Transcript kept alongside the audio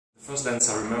The first dance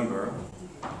I remember,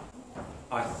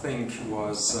 I think,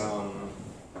 was a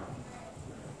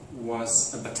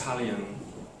battalion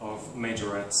of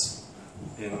majorettes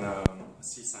in a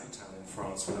seaside town in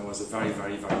France when I was a very,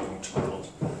 very, very young child.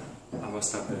 I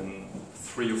must have been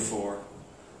 3 or 4.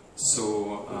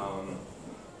 So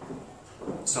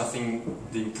I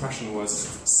think the impression was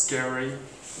scary,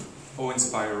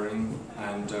 awe-inspiring,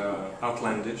 and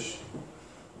outlandish.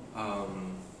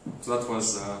 So that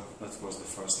was the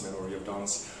first memory of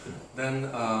dance. Then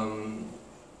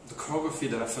the choreography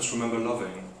that I first remember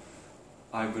loving,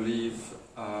 I believe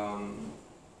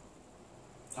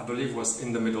was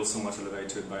In the Middle, Somewhat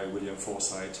Elevated by William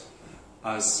Forsythe.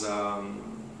 As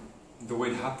the way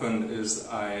it happened is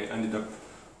I ended up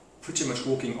pretty much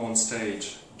walking on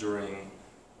stage during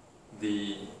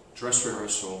the dress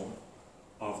rehearsal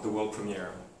of the world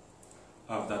premiere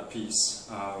of that piece.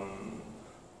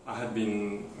 I had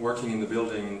been working in the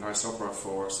building in Paris Opera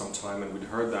for some time, and we'd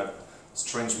heard that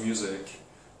strange music,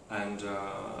 and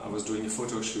I was doing a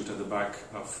photo shoot at the back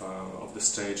of the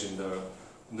stage in the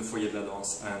foyer de la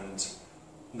danse, and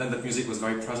then that music was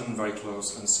very present, very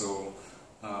close, and so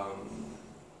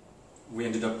we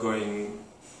ended up going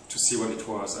to see what it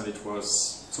was, and it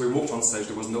was, so we walked on stage,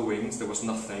 there was no wings, there was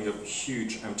nothing, a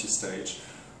huge empty stage,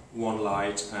 one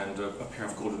light and a pair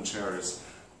of golden chairs.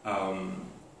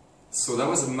 So that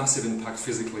was a massive impact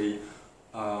physically,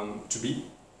 to be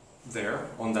there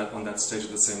on that stage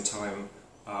at the same time.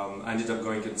 I ended up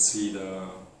going and see the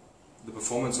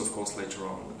performance, of course, later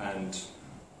on, and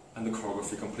the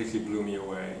choreography completely blew me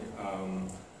away.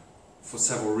 For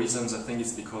several reasons. I think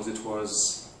it's because it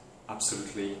was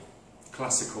absolutely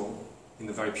classical in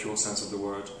the very pure sense of the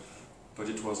word, but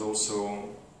it was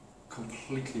also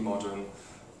completely modern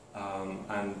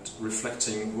and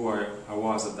reflecting who I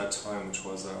was at that time, which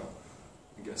was I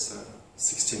guess a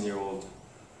 16-year-old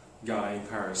guy in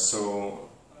Paris. So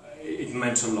it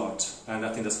meant a lot, and I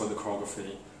think that's why the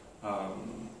choreography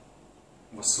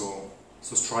was so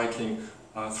striking.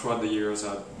 Throughout the years,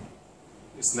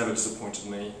 it's never disappointed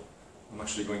me. I'm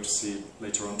actually going to see it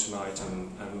later on tonight,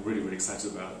 and I'm really, really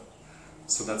excited about it.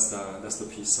 So that's the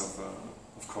piece of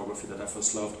choreography that I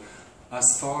first loved.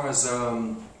 As far as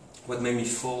what made me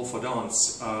fall for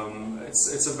dance,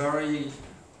 it's a very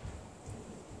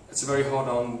hard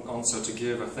answer to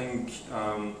give. I think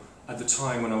at the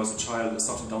time when I was a child, I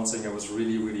started dancing. I was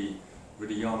really, really,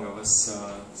 really young. I was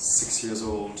 6 years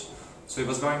old, so it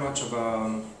was very much of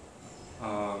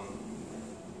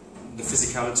the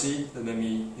physicality that made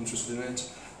me interested in it,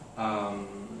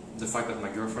 the fact that my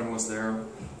girlfriend was there,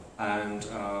 and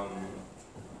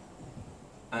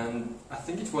I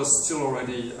think it was still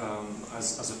already,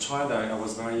 as a child, I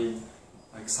was very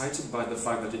excited by the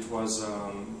fact that it was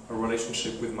a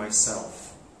relationship with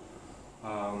myself,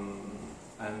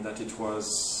 and that it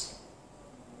was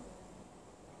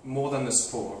more than a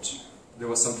sport. There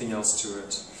was something else to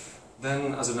it.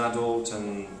 Then, as an adult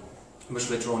and much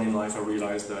later on in life, I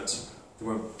realized that there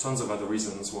were tons of other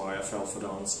reasons why I fell for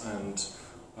dance, and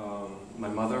my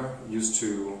mother used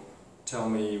to tell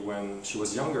me when she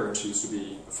was younger, and she used to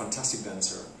be a fantastic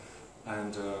dancer,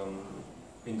 and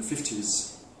in the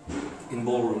 50s, in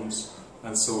ballrooms,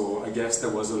 and so I guess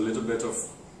there was a little bit of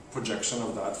projection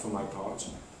of that for my part,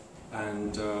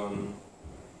 and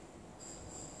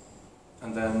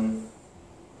then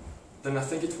I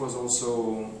think it was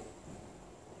also,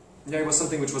 yeah, it was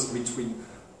something which was between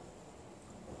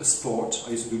a sport.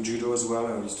 I used to do judo as well,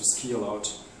 and I used to ski a lot.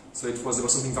 So there was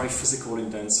something very physical in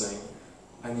dancing,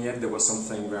 and yet there was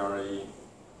something very,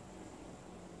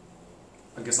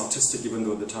 I guess, artistic, even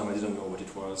though at the time I didn't know what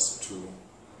it was to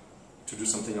do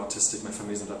something artistic. My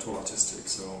family isn't at all artistic,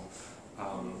 so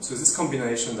it's this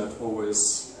combination that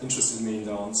always interested me in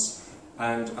dance,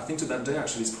 and I think to that day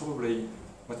actually it's probably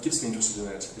what keeps me interested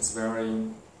in it.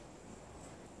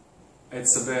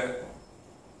 It's a bit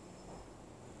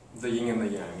the yin and the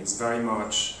yang. It's very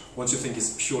much, once you think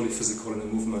it's purely physical in a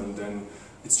movement, then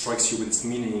it strikes you with its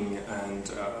meaning and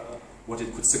what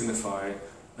it could signify.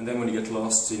 And then when you get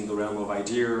lost in the realm of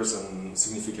ideas and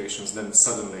significations, then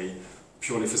suddenly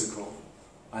purely physical.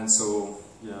 And so,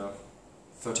 yeah,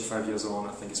 35 years on,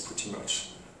 I think it's pretty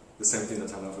much the same thing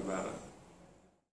that I love about it.